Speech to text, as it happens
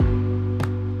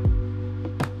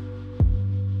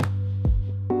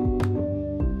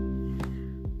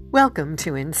Welcome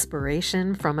to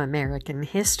Inspiration from American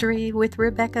History with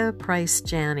Rebecca Price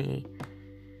Janney.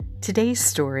 Today's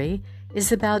story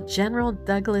is about General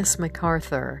Douglas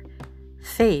MacArthur,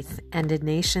 Faith and a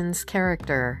Nation's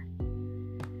Character.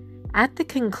 At the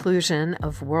conclusion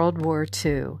of World War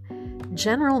II,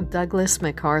 General Douglas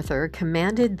MacArthur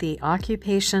commanded the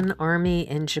occupation army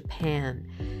in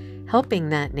Japan, helping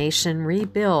that nation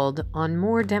rebuild on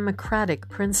more democratic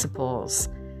principles.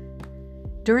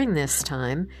 During this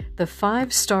time, the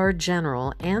five-star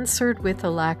general answered with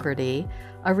alacrity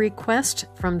a request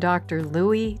from Dr.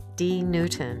 Louis D.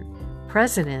 Newton,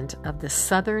 president of the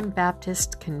Southern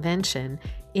Baptist Convention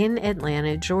in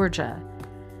Atlanta, Georgia.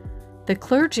 The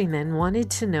clergyman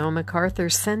wanted to know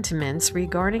MacArthur's sentiments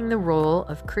regarding the role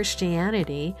of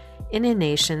Christianity in a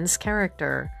nation's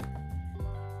character.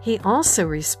 He also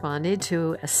responded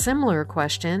to a similar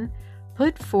question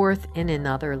put forth in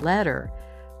another letter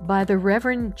by the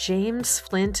Reverend James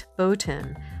Flint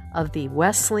Bowton of the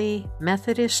Wesley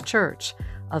Methodist Church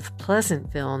of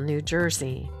Pleasantville, New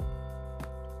Jersey.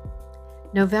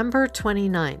 November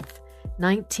 29th,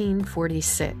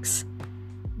 1946.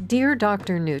 Dear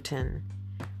Dr. Newton,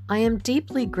 I am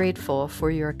deeply grateful for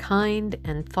your kind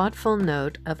and thoughtful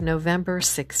note of November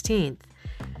 16th,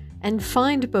 and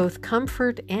find both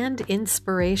comfort and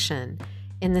inspiration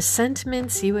in the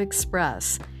sentiments you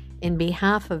express in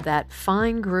behalf of that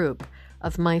fine group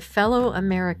of my fellow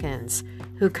Americans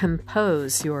who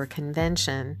compose your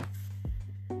convention.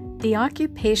 The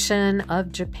occupation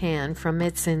of Japan from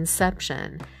its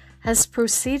inception has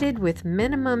proceeded with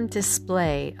minimum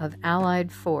display of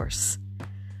Allied force.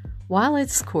 While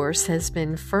its course has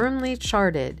been firmly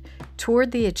charted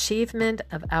toward the achievement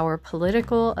of our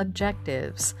political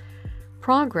objectives,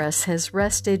 progress has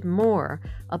rested more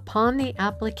upon the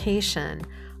application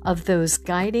of those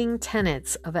guiding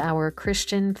tenets of our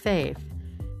Christian faith: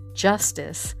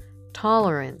 justice,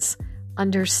 tolerance,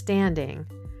 understanding,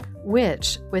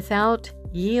 which, without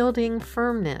yielding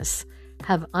firmness,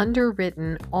 have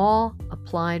underwritten all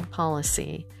applied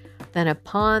policy, than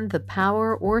upon the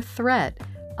power or threat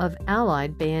of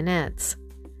Allied bayonets.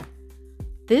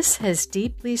 This has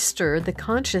deeply stirred the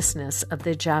consciousness of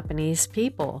the Japanese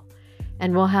people,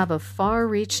 and will have a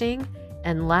far-reaching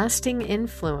and lasting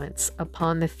influence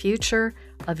upon the future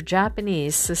of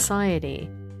Japanese society.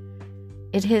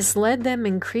 It has led them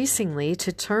increasingly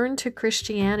to turn to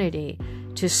Christianity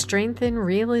to strengthen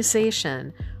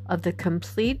realization of the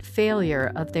complete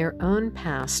failure of their own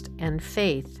past and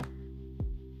faith.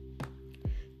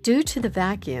 Due to the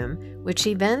vacuum which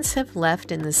events have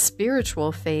left in the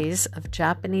spiritual phase of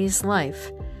Japanese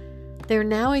life, there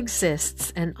now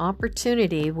exists an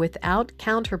opportunity without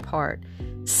counterpart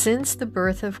since the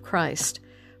birth of Christ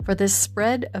for the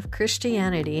spread of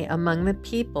Christianity among the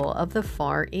people of the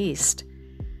Far East.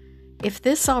 If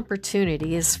this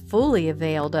opportunity is fully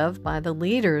availed of by the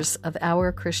leaders of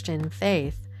our Christian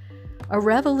faith, a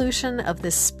revolution of the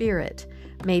Spirit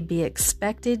may be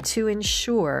expected to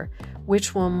ensure,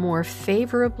 which will more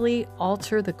favorably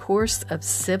alter the course of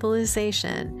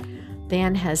civilization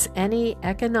than has any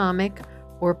economic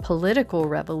or political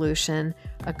revolution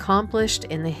accomplished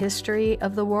in the history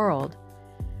of the world.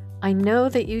 I know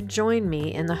that you join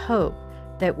me in the hope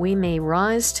that we may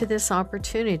rise to this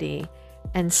opportunity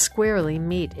and squarely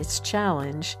meet its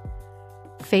challenge.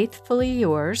 Faithfully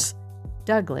yours,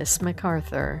 Douglas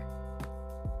MacArthur.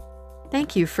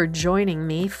 Thank you for joining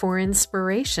me for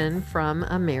Inspiration from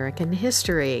American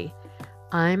History.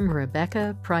 I'm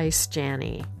Rebecca Price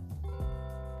Janney.